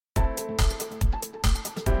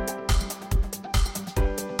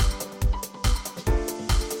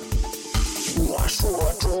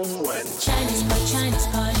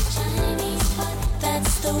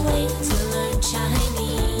the way to learn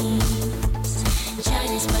Chinese.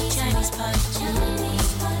 ChinesePod, ChinesePod,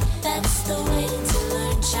 ChinesePod. That's the way to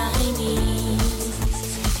learn Chinese.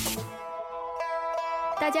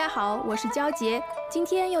 大家好，我是焦杰，今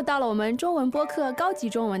天又到了我们中文播客高级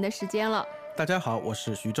中文的时间了。大家好，我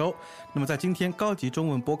是徐州。那么在今天高级中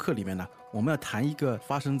文播客里面呢，我们要谈一个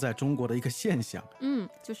发生在中国的一个现象，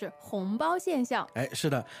就是红包现象。是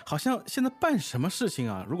的，好像现在办什么事情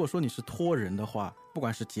啊，如果说你是托人的话，不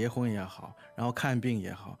管是结婚也好，然后看病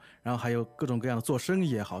也好，然后还有各种各样的做生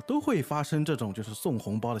意也好，都会发生这种就是送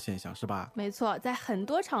红包的现象，是吧？没错，在很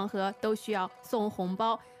多场合都需要送红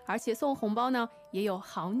包，而且送红包呢也有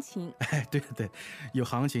行情。对，有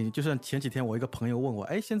行情。就像前几天我一个朋友问我，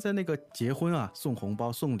现在那个结婚啊，送红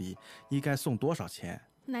包送礼应该送多少钱？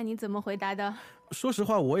那你怎么回答的？说实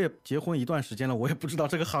话，我也结婚一段时间了，我也不知道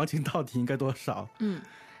这个行情到底应该多少。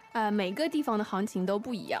每个地方的行情都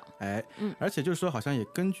不一样。而且就是说好像也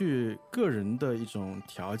根据个人的一种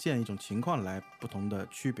条件一种情况来不同的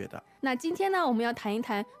区别的。那今天呢，我们要谈一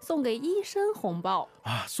谈送给医生红包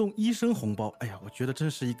啊，送医生红包，我觉得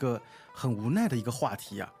真是一个很无奈的一个话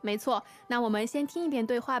题啊。没错，那我们先听一遍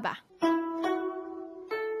对话吧。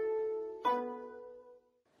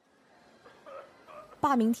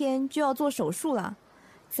爸明天就要做手术了，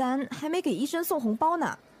咱还没给医生送红包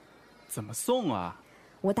呢。怎么送啊？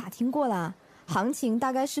我打听过了，行情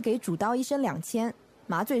大概是给主刀医生2000，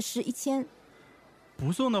麻醉师1000。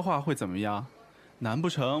不送的话会怎么样？难不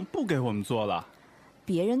成不给我们做了？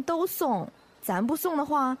别人都送，咱不送的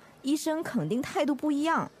话，医生肯定态度不一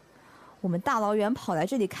样。我们大老远跑来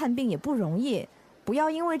这里看病也不容易，不要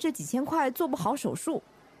因为这几千块做不好手术。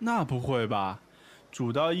那不会吧？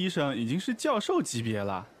主刀医生已经是教授级别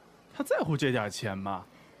了，他在乎这点钱吗？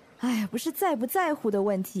不是在不在乎的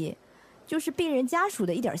问题，就是病人家属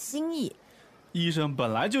的一点心意。医生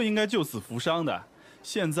本来就应该救死扶伤的，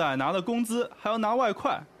现在拿了工资还要拿外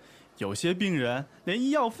快，有些病人连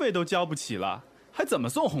医药费都交不起了，还怎么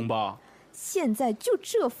送红包？现在就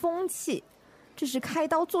这风气，这是开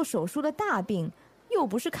刀做手术的大病，又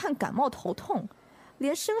不是看感冒头痛，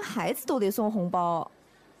连生孩子都得送红包。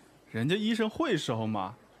人家医生会收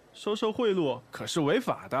吗？收贿赂可是违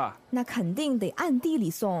法的。那肯定得暗地里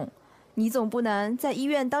送，你总不能在医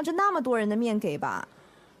院当着那么多人的面给吧？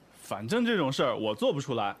反正这种事儿我做不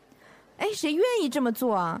出来。谁愿意这么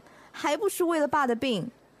做啊？还不是为了爸的病。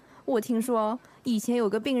我听说以前有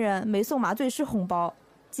个病人没送麻醉师红包，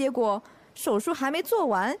结果手术还没做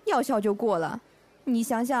完，药效就过了。你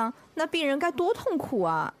想想，那病人该多痛苦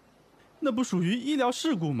啊！那不属于医疗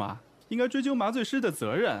事故吗？应该追究麻醉师的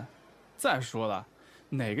责任。再说了，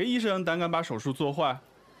哪个医生胆敢把手术做坏？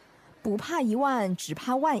不怕1万，只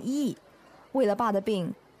怕万一。为了爸的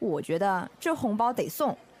病，我觉得这红包得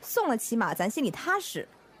送，送了起码咱心里踏实。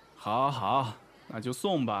好，那就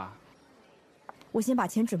送吧。我先把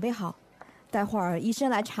钱准备好，待会儿医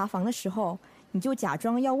生来查房的时候，你就假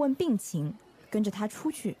装要问病情，跟着他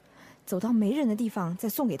出去，走到没人的地方再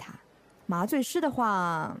送给他。麻醉师的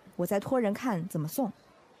话，我再托人看怎么送。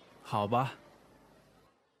好吧。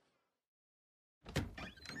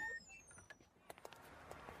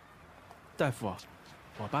大夫，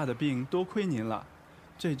我爸的病多亏您了，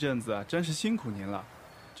这阵子真是辛苦您了，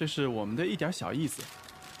这是我们的一点小意思，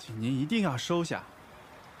请您一定要收下。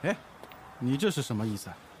你这是什么意思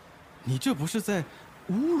啊？你这不是在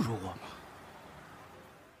侮辱我吗？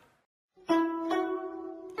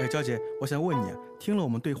娇姐，我想问你啊，听了我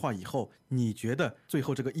们对话以后，你觉得最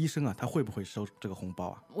后这个医生啊，他会不会收这个红包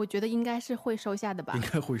啊？我觉得应该是会收下的吧。应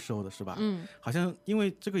该会收的是吧？好像因为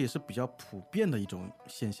这个也是比较普遍的一种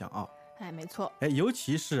现象啊。没错。尤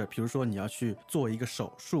其是比如说你要去做一个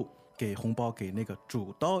手术，给红包给那个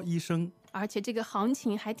主刀医生，而且这个行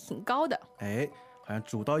情还挺高的。好像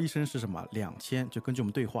主刀医生是什么2000，就根据我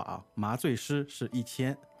们对话啊，麻醉师是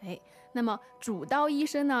1000。那么主刀医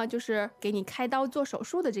生呢，就是给你开刀做手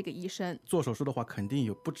术的这个医生。做手术的话，肯定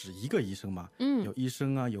有不止一个医生嘛，有医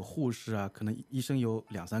生啊，有护士啊，可能医生有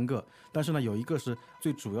2-3个，但是呢，有一个是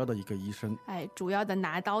最主要的一个医生，主要的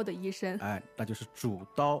拿刀的医生，那就是主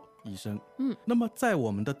刀医生。那么在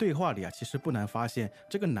我们的对话里啊，其实不难发现，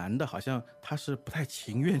这个男的好像他是不太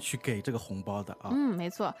情愿去给这个红包的啊。没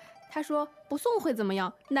错。他说不送会怎么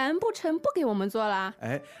样？难不成不给我们做了？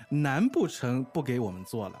难不成不给我们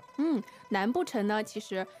做了？难不成呢，其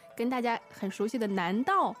实跟大家很熟悉的难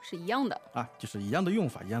道是一样的啊，就是一样的用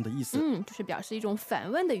法，一样的意思。就是表示一种反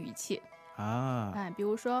问的语气啊。比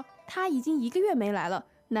如说他已经1个月没来了，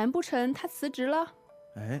难不成他辞职了？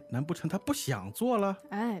难不成他不想做了？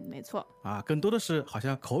没错啊，更多的是好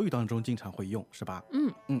像口语当中经常会用，是吧？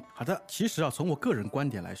好的。其实啊，从我个人观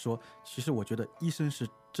点来说，其实我觉得医生是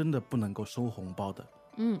真的不能够收红包的。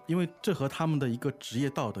因为这和他们的一个职业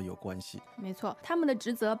道德有关系。没错，他们的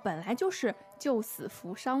职责本来就是救死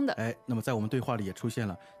扶伤的。那么在我们对话里也出现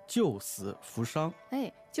了救死扶伤。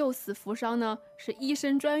救死扶伤呢是医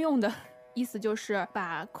生专用的，意思就是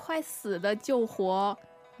把快死的救活，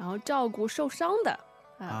然后照顾受伤的。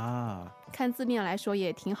看字面来说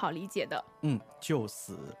也挺好理解的。救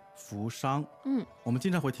死扶伤。我们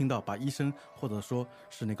经常会听到把医生或者说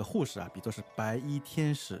是那个护士比作是白衣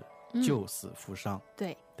天使，救死扶伤。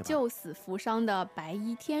对，救死扶伤的白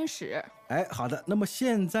衣天使。好的，那么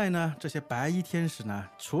现在呢，这些白衣天使呢，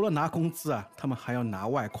除了拿工资他们还要拿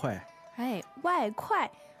外快。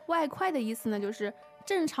外快的意思呢，就是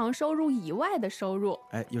正常收入以外的收入。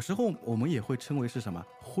有时候我们也会称为是什么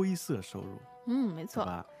灰色收入。没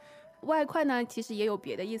错。外快呢，其实也有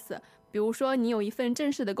别的意思，比如说你有一份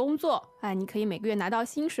正式的工作，你可以每个月拿到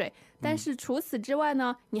薪水，但是除此之外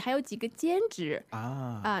呢，你还有几个兼职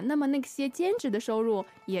那么那些兼职的收入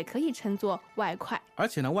也可以称作外快。而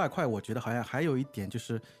且呢，外快我觉得好像还有一点就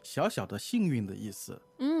是小小的幸运的意思。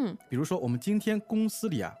比如说我们今天公司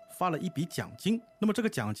里发了一笔奖金，那么这个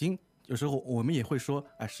奖金有时候我们也会说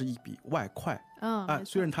是一笔外快。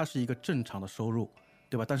虽然它是一个正常的收入，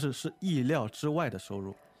对吧？但是是意料之外的收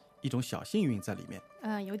入，一种小幸运在里面。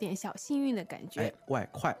有点小幸运的感觉。外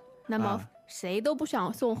快。那么谁都不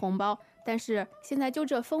想送红包，但是现在就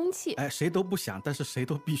这风气。谁都不想，但是谁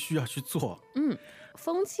都必须要去做。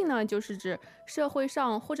风气呢，就是指社会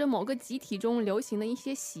上或者某个集体中流行的一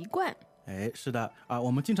些习惯。是的我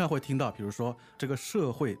们经常会听到，比如说这个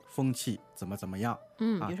社会风气怎么样，比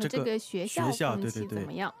如说这个学校风气怎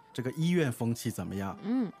么样，这个医院风气怎么样，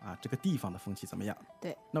这个地方的风气怎么样。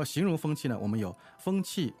对。那么形容风气呢，我们有风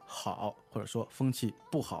气好，或者说风气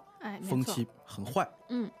不好，风气很坏。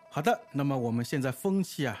好的，那么我们现在风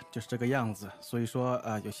气就是这个样子，所以说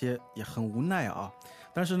有些也很无奈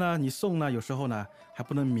但是呢，你送呢，有时候呢还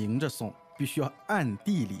不能明着送，必须要暗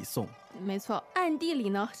地里送。没错，暗地里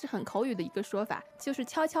呢是很口语的一个说法，就是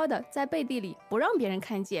悄悄的在背地里不让别人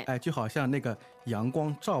看见。就好像那个阳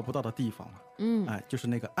光照不到的地方嘛。就是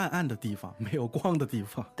那个暗暗的地方，没有光的地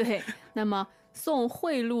方。对，那么送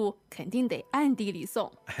贿赂肯定得暗地里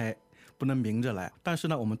送。不能明着来。但是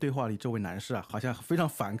呢，我们对话里这位男士好像非常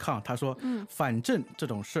反抗，他说反正这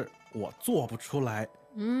种事我做不出来。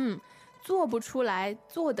做不出来，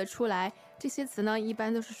做得出来，这些词呢一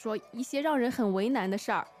般都是说一些让人很为难的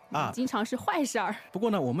事儿经常是坏事儿。不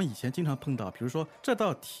过呢，我们以前经常碰到，比如说这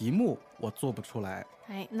道题目我做不出来。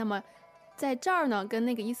那么在这儿呢跟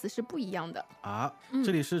那个意思是不一样的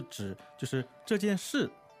这里是指就是这件事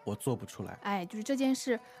我做不出来。就是这件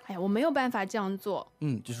事我没有办法这样做。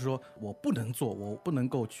就是说我不能做，我不能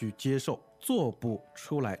够去接受，做不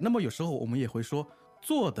出来。那么有时候我们也会说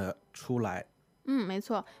做得出来。没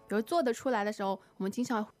错，比如做得出来的时候，我们经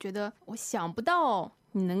常觉得我想不到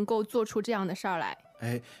你能够做出这样的事儿来。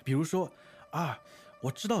比如说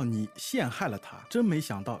我知道你陷害了他，真没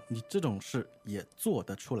想到你这种事也做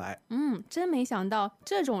得出来。真没想到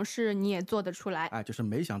这种事你也做得出来。就是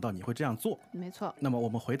没想到你会这样做。没错。那么我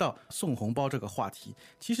们回到送红包这个话题，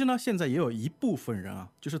其实呢，现在也有一部分人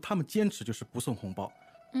就是他们坚持就是不送红包。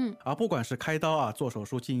不管是开刀做手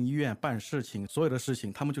术、进医院、办事情，所有的事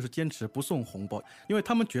情他们就是坚持不送红包，因为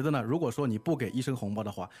他们觉得呢，如果说你不给医生红包的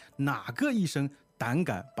话，哪个医生胆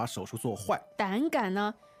敢把手术做坏？胆敢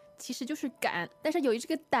呢其实就是敢，但是有这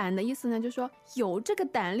个胆的意思呢，就是说有这个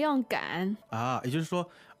胆量敢也就是说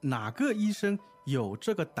哪个医生有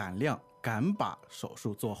这个胆量敢把手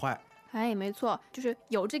术做坏。没错，就是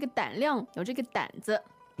有这个胆量，有这个胆子。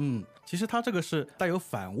其实它这个是带有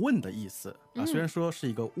反问的意思虽然说是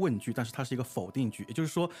一个问句，但是它是一个否定句，也就是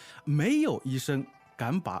说没有医生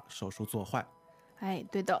敢把手术做坏。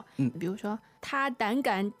对的。比如说他胆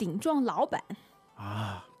敢顶撞老板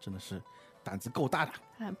真的是胆子够大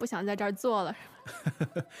的不想在这儿做了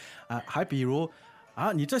还比如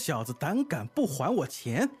你这小子胆敢不还我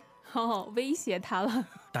钱威胁他了。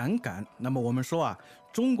胆敢。那么我们说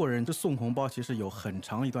中国人这送红包其实有很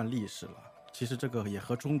长一段历史了，其实这个也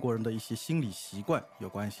和中国人的一些心理习惯有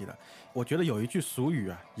关系的。我觉得有一句俗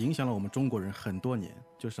语影响了我们中国人很多年，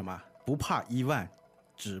就是什么不怕1万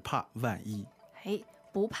只怕万一。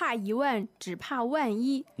不怕1万只怕万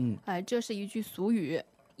一。这是一句俗语。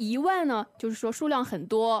1万呢就是说数量很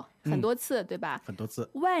多很多次，对吧？很多次。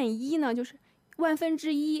万一呢就是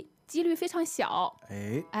1/1000，几率非常小。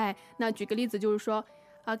那举个例子就是说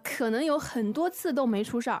可能有很多次都没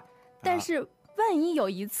出事儿，但是万一有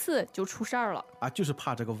一次就出事儿了就是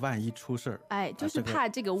怕这个万一出事儿。就是怕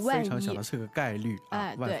这个万一非常小的这个概率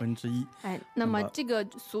1/100000。那么这个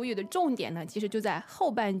俗语的重点呢其实就在后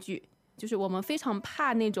半句，就是我们非常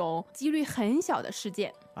怕那种几率很小的事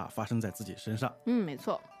件啊，发生在自己身上。没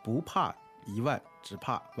错。不怕1万，只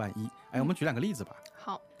怕万一。我们举2个例子吧。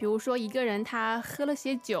好，比如说一个人他喝了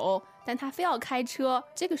些酒，但他非要开车，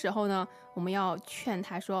这个时候呢，我们要劝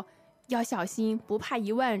他说要小心，不怕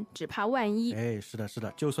1万，只怕万一。是的，是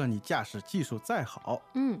的，就算你驾驶技术再好，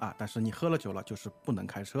但是你喝了酒了，就是不能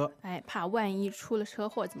开车。怕万一出了车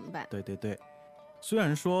祸怎么办？对对对，虽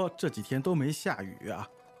然说这几天都没下雨啊，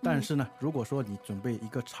但是呢，如果说你准备一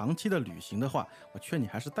个长期的旅行的话，我劝你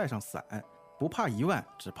还是带上伞。不怕1万，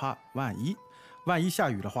只怕万一。万一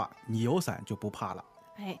下雨的话，你有伞就不怕了。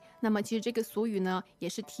那么其实这个俗语呢，也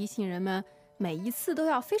是提醒人们每一次都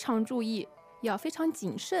要非常注意，要非常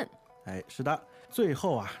谨慎。是的。最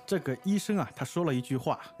后啊，这个医生啊，他说了一句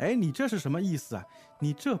话，你这是什么意思啊？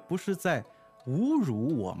你这不是在侮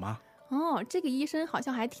辱我吗？这个医生好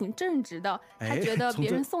像还挺正直的，他觉得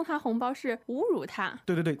别人送他红包是侮辱他。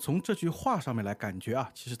对对对，从这句话上面来感觉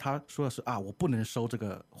啊，其实他说的是啊，我不能收这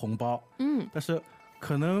个红包。但是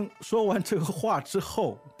可能说完这个话之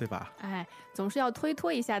后，对吧？总是要推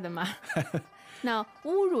脱一下的嘛。那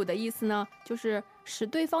侮辱的意思呢，就是使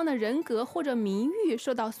对方的人格或者名誉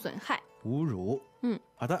受到损害。侮辱。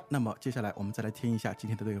好的，那么接下来我们再来听一下今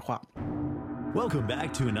天的对话。 Welcome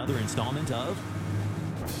back to another installment of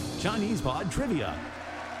ChinesePod Trivia.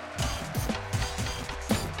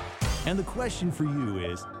 And the question for you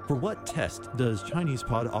is, for what test does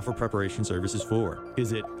ChinesePod offer preparation services for?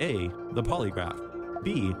 Is it A, the polygraph,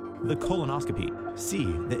 B, the colonoscopy, C,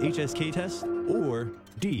 the HSK test, or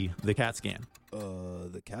D, the CAT scan?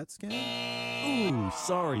 The CAT scan? Ooh,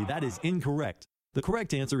 sorry, that is incorrect. The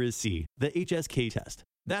correct answer is C, the HSK test.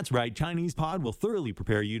 That's right, ChinesePod will thoroughly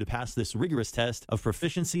prepare you to pass this rigorous test of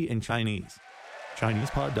proficiency in Chinese.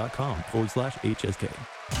 ChinesePod.com/HSK.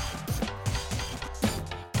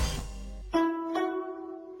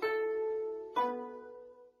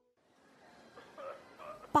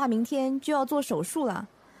 爸明天就要做手术了，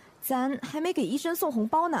咱还没给医生送红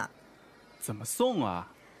包呢。怎么送啊？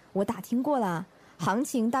我打听过了，行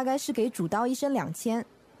情大概是给主刀医生2000，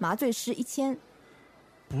麻醉师1000。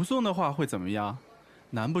不送的话会怎么样？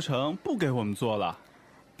难不成不给我们做了？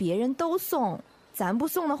别人都送，咱不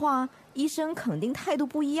送的话，医生肯定态度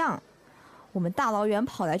不一样。我们大老远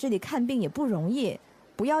跑来这里看病也不容易，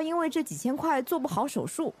不要因为这几千块做不好手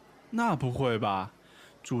术。那不会吧？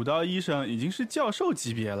主刀医生已经是教授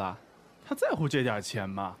级别了，他在乎这点钱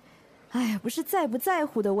吗？不是在不在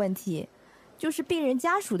乎的问题，就是病人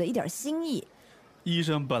家属的一点心意。医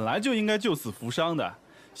生本来就应该救死扶伤的，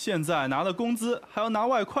现在拿了工资还要拿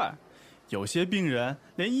外快，有些病人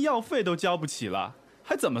连医药费都交不起了，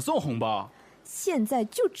还怎么送红包？现在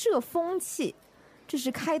就这风气，这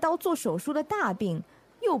是开刀做手术的大病，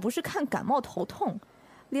又不是看感冒头痛，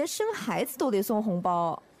连生孩子都得送红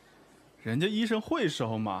包。人家医生会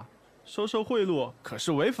收吗？收贿赂可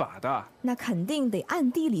是违法的。那肯定得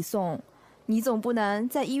暗地里送，你总不能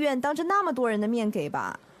在医院当着那么多人的面给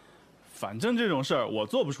吧？反正这种事儿我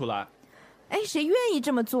做不出来。谁愿意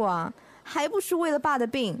这么做啊？还不是为了爸的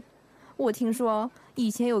病。我听说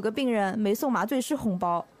以前有个病人没送麻醉师红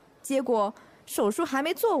包，结果手术还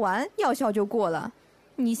没做完，药效就过了。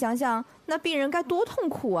你想想，那病人该多痛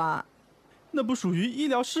苦啊！那不属于医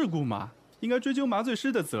疗事故吗？应该追究麻醉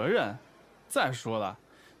师的责任。再说了，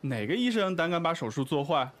哪个医生胆敢把手术做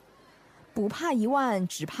坏？不怕1万，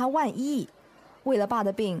只怕万一。为了爸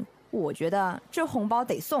的病，我觉得这红包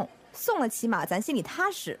得送，送了起码咱心里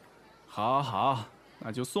踏实。好，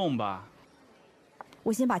那就送吧。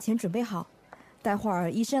我先把钱准备好，待会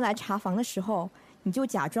儿医生来查房的时候，你就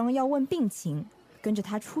假装要问病情，跟着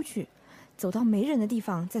他出去，走到没人的地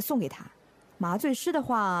方再送给他。麻醉师的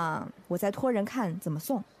话，我再托人看怎么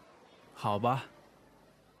送。好吧。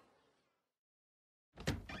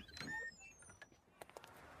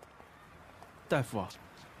大夫，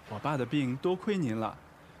我爸的病多亏您了，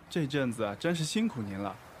这阵子真是辛苦您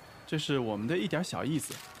了，这是我们的一点小意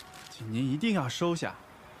思，请您一定要收下。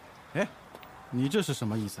你这是什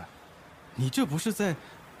么意思啊？你这不是在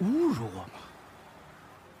侮辱我吗？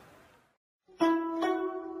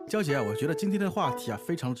娇姐啊，我觉得今天的话题啊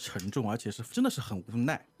非常沉重，而且是真的是很无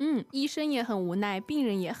奈。医生也很无奈，病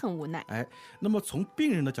人也很无奈。那么从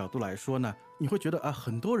病人的角度来说呢，你会觉得啊，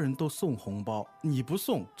很多人都送红包，你不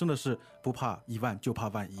送，真的是不怕1万就怕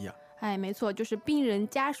万一啊。没错，就是病人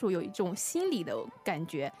家属有一种心理的感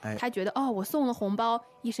觉，他觉得我送了红包，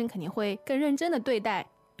医生肯定会更认真的对待。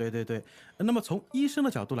对对对，那么从医生的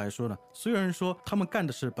角度来说呢，虽然说他们干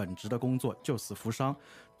的是本职的工作，救死扶伤，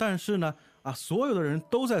但是呢，所有的人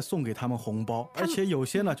都在送给他们红包，而且有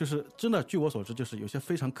些呢，就是真的，据我所知，就是有些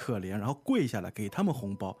非常可怜，然后跪下来给他们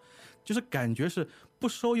红包，就是感觉是不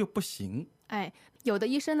收又不行。有的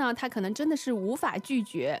医生呢，他可能真的是无法拒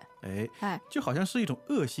绝，就好像是一种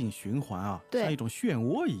恶性循环啊，像一种漩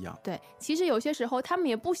涡一样。对，其实有些时候他们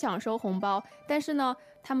也不想收红包，但是呢，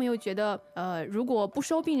他们又觉得，如果不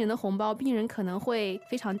收病人的红包，病人可能会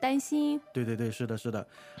非常担心。对对对，是的，是的。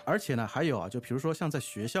而且呢，还有就比如说像在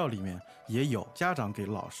学校里面也有家长给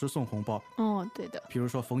老师送红包。对的。比如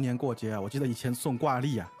说逢年过节我记得以前送挂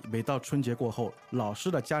历每到春节过后，老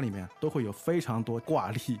师的家里面都会有非常多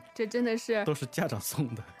挂历，这真的是都是家长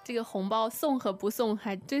送的。这个红包送和不送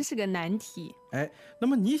还真是个难题。那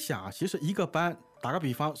么你想，其实一个班打个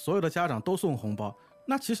比方，所有的家长都送红包，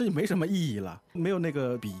那其实没什么意义了，没有那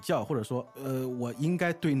个比较，或者说我应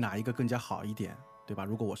该对哪一个更加好一点，对吧？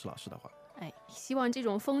如果我是老师的话。希望这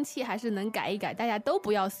种风气还是能改一改，大家都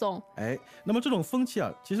不要送。那么这种风气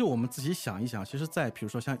其实我们自己想一想，其实在比如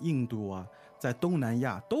说像印度在东南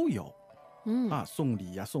亚都有，送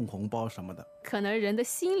礼送红包什么的，可能人的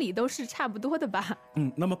心理都是差不多的吧。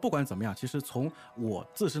那么不管怎么样，其实从我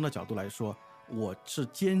自身的角度来说，我是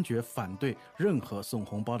坚决反对任何送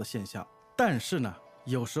红包的现象。但是呢，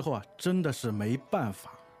有时候真的是没办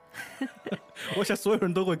法。我想所有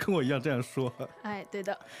人都会跟我一样这样说。对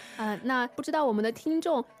的。那不知道我们的听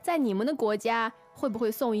众在你们的国家会不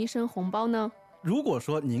会送医生红包呢？如果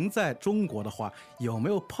说您在中国的话，有没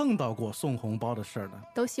有碰到过送红包的事儿呢？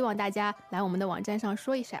都希望大家来我们的网站上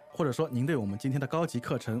说一下。或者说您对我们今天的高级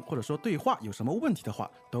课程或者说对话有什么问题的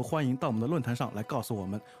话，都欢迎到我们的论坛上来告诉我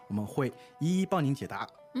们，我们会一一帮您解答。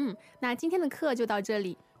那今天的课就到这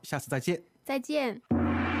里，下次再见。再见。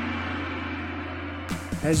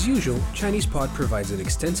As usual, ChinesePod provides an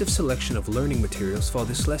extensive selection of learning materials for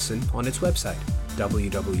this lesson on its website,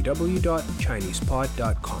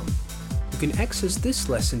 www.chinesepod.com. You can access this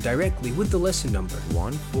lesson directly with the lesson number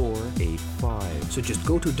 1485. So just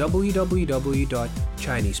go to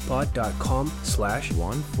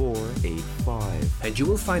www.chinesepod.com/1485 and you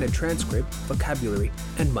will find a transcript, vocabulary,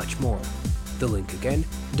 and much more. The link again,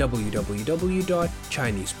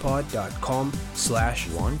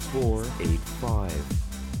 www.chinesepod.com/1485.